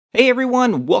Hey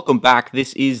everyone, welcome back.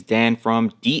 This is Dan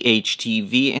from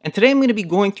DHTV, and today I'm going to be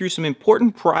going through some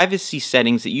important privacy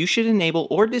settings that you should enable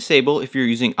or disable if you're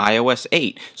using iOS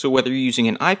 8. So whether you're using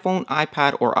an iPhone,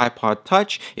 iPad, or iPod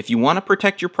Touch, if you want to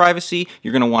protect your privacy,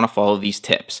 you're going to want to follow these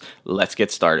tips. Let's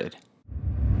get started.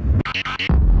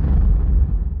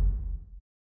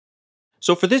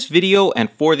 So for this video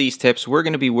and for these tips, we're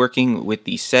going to be working with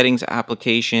the settings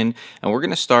application, and we're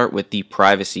going to start with the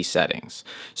privacy settings.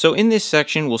 So in this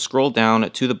section, we'll scroll down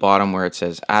to the bottom where it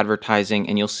says advertising,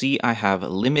 and you'll see I have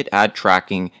limit ad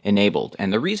tracking enabled.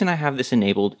 And the reason I have this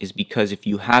enabled is because if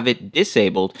you have it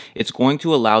disabled, it's going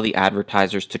to allow the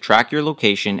advertisers to track your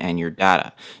location and your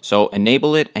data. So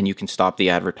enable it and you can stop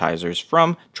the advertisers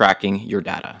from tracking your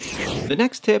data. The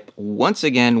next tip, once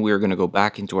again, we're going to go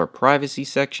back into our privacy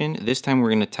section. This time we're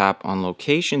going to tap on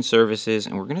location services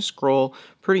and we're going to scroll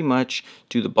pretty much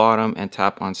to the bottom and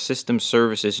tap on system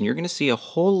services, and you're going to see a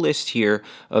whole list here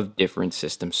of different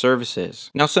system services.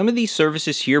 Now some of these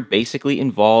services here basically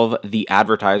involve the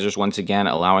advertisers, once again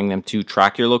allowing them to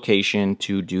track your location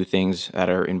to do things that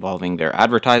are involving their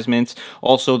advertisements.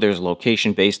 Also there's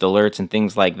location based alerts and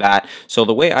things like that. So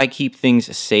the way I keep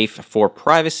things safe for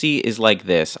privacy is like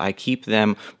this. I keep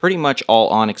them pretty much all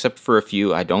on except for a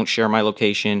few. I don't share my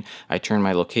location. I turn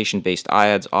my location based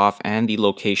IADs off and the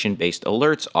location based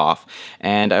alerts off,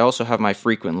 and I also have my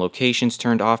frequent locations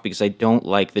turned off because I don't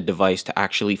like the device to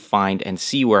actually find and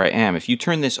see where I am. If you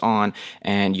turn this on,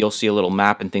 and you'll see a little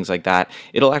map and things like that,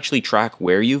 it'll actually track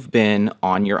where you've been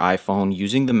on your iPhone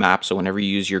using the map. So whenever you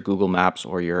use your Google Maps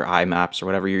or your iMaps or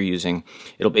whatever you're using,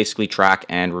 it'll basically track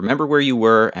and remember where you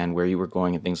were and where you were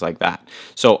going and things like that.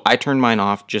 So I turn mine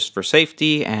off just for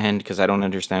safety and because I don't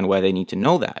understand why they need to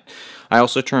know that. I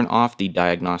also turn off the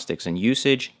diagnostics and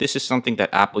usage. This is something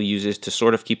that Apple uses to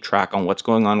sort of keep track on what's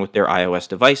going on with their iOS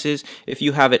devices. If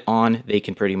you have it on, they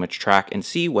can pretty much track and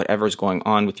see whatever's going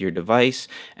on with your device,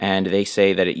 and they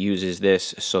say that it uses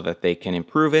this so that they can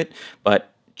improve it,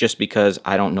 but just because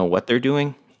I don't know what they're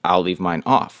doing, I'll leave mine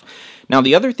off. Now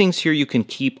the other things here you can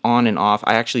keep on and off,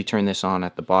 I actually turn this on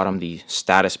at the bottom, the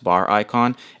status bar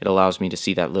icon. It allows me to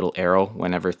see that little arrow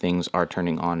whenever things are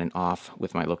turning on and off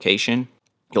with my location.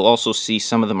 You'll also see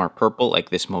some of them are purple, like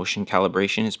this motion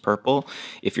calibration is purple.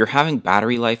 If you're having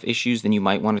battery life issues, then you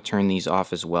might want to turn these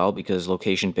off as well, because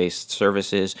location-based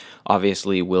services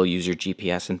obviously will use your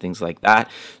GPS and things like that.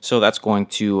 So that's going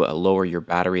to lower your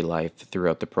battery life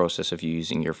throughout the process of you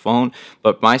using your phone.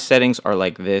 But my settings are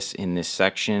like this in this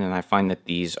section, and I find that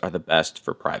these are the best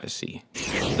for privacy.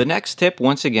 The next tip,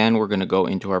 once again, we're going to go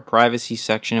into our privacy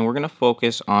section and we're going to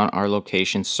focus on our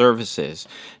location services.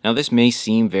 Now this may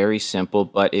seem very simple,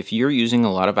 but if you're using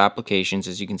a lot of applications,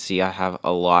 as you can see I have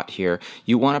a lot here,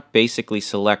 you want to basically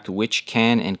select which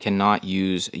can and cannot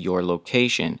use your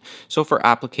location. So for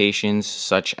applications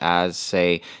such as,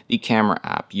 say, the camera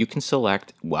app, you can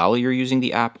select while you're using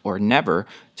the app or never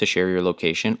to share your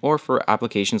location, or for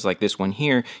applications like this one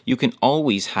here, you can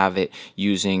always have it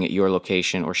using your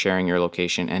location or sharing your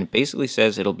location, and it basically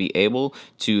says it'll be able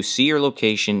to see your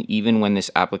location even when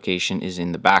this application is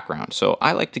in the background. So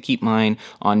I like to keep mine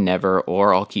on never,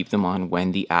 or I'll keep them on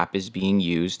when the app is being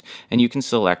used, and you can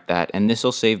select that, and this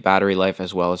will save battery life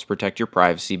as well as protect your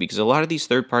privacy, because a lot of these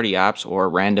third-party apps or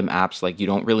random apps, like, you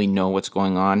don't really know what's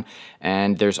going on,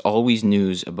 and there's always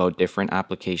news about different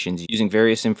applications using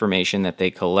various information that they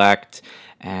collect,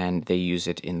 and they use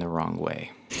it in the wrong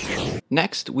way.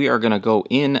 Next, we are going to go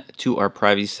into our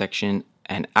privacy section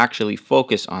and actually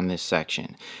focus on this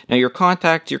section. Now your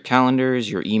contacts, your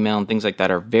calendars, your email, and things like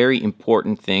that are very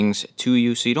important things to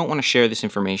you, so you don't want to share this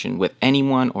information with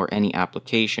anyone or any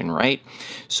application, right?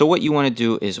 So what you want to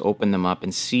do is open them up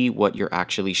and see what you're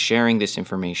actually sharing this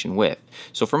information with.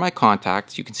 So for my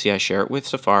contacts, you can see I share it with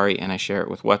Safari and I share it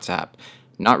with WhatsApp.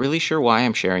 Not really sure why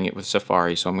I'm sharing it with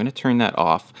Safari, so I'm going to turn that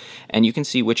off, and you can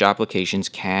see which applications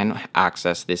can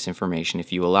access this information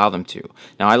if you allow them to.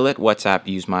 Now I let WhatsApp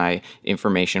use my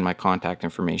information, my contact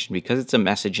information, because it's a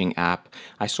messaging app.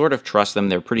 I sort of trust them,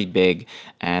 they're pretty big,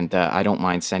 and I don't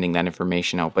mind sending that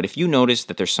information out. But if you notice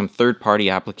that there's some third-party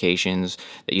applications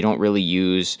that you don't really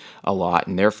use a lot,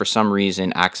 and they're for some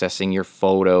reason accessing your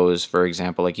photos, for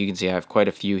example, like you can see I have quite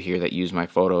a few here that use my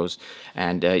photos,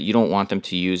 and you don't want them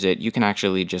to use it, you can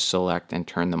actually just select and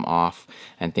turn them off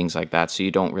and things like that, so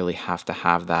you don't really have to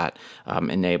have that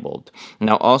enabled.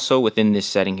 Now also within this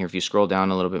setting here, if you scroll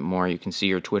down a little bit more, you can see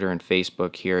your Twitter and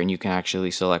Facebook here, and you can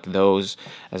actually select those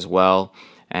as well.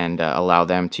 and allow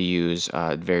them to use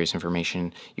various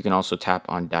information. You can also tap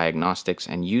on diagnostics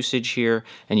and usage here,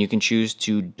 and you can choose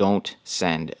to don't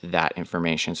send that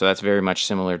information. So that's very much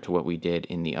similar to what we did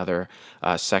in the other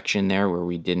section there, where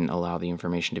we didn't allow the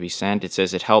information to be sent. It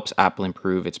says it helps Apple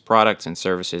improve its products and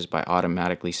services by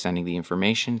automatically sending the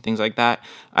information, things like that.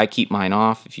 I keep mine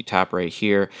off. If you tap right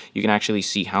here, you can actually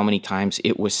see how many times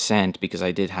it was sent, because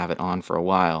I did have it on for a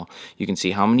while. You can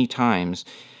see how many times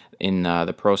in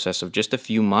the process of just a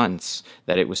few months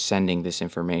that it was sending this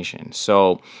information.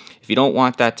 So if you don't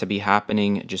want that to be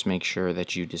happening, just make sure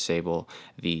that you disable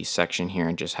the section here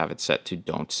and just have it set to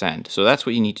don't send. So that's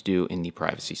what you need to do in the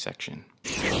privacy section.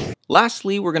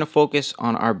 Lastly, we're going to focus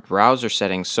on our browser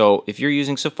settings. So if you're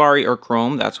using Safari or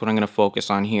Chrome, that's what I'm going to focus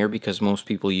on here because most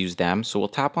people use them. So we'll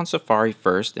tap on Safari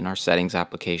first in our settings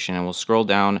application, and we'll scroll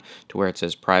down to where it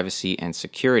says privacy and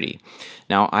security.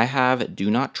 Now I have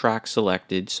do not track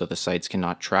selected, so the sites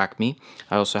cannot track me.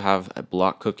 I also have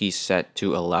block cookies set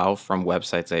to allow from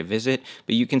websites I visit,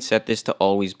 but you can set this to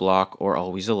always block or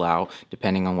always allow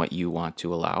depending on what you want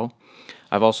to allow.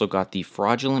 I've also got the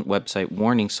fraudulent website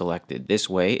warning selected. This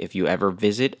way, if you ever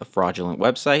visit a fraudulent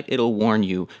website, it'll warn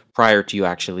you prior to you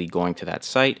actually going to that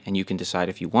site, and you can decide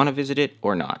if you want to visit it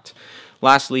or not.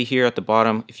 Lastly, here at the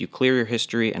bottom, if you clear your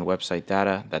history and website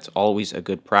data, that's always a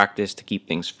good practice to keep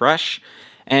things fresh.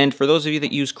 And for those of you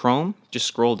that use Chrome, just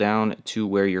scroll down to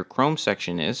where your Chrome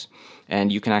section is,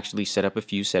 and you can actually set up a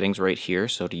few settings right here.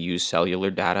 So to use cellular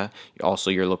data, also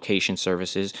your location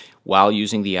services, while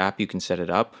using the app, you can set it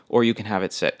up, or you can have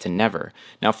it set to never.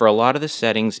 Now, for a lot of the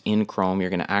settings in Chrome, you're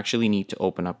going to actually need to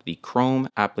open up the Chrome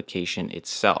application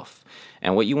itself.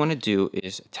 And what you want to do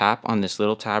is tap on this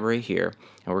little tab right here,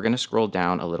 and we're going to scroll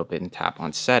down a little bit and tap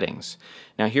on settings.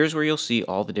 Now here's where you'll see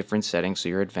all the different settings. So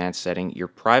your advanced setting, your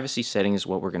privacy setting is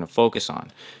what we're going to focus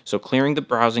on. So clearing the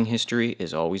browsing history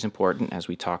is always important, as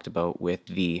we talked about with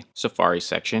the Safari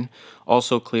section.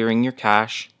 Also clearing your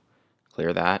cache,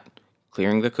 clear that.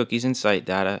 Clearing the cookies and site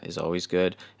data is always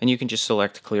good, and you can just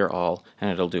select clear all and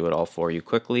it'll do it all for you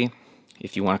quickly.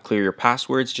 If you want to clear your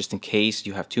passwords, just in case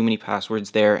you have too many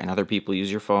passwords there and other people use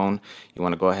your phone, you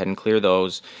want to go ahead and clear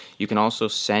those. You can also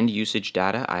send usage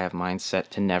data. I have mine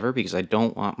set to never because I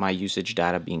don't want my usage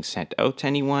data being sent out to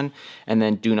anyone. And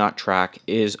then do not track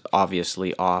is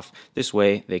obviously off. This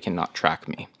way they cannot track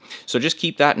me. So just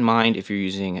keep that in mind if you're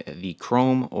using the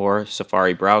Chrome or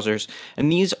Safari browsers.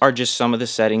 And these are just some of the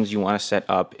settings you want to set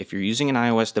up if you're using an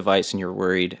iOS device and you're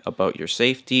worried about your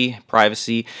safety,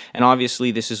 privacy, and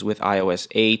obviously this is with iOS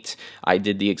 8. I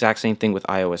did the exact same thing with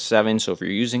iOS 7. So if you're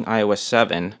using iOS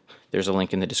 7, there's a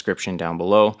link in the description down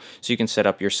below so you can set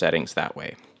up your settings that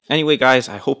way. Anyway, guys,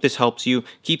 I hope this helps you,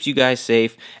 keeps you guys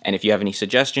safe, and if you have any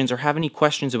suggestions or have any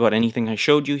questions about anything I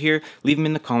showed you here, leave them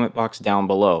in the comment box down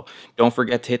below. Don't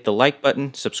forget to hit the like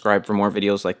button, subscribe for more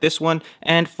videos like this one,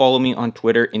 and follow me on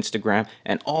Twitter, Instagram,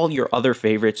 and all your other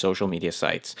favorite social media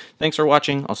sites. Thanks for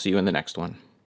watching. I'll see you in the next one.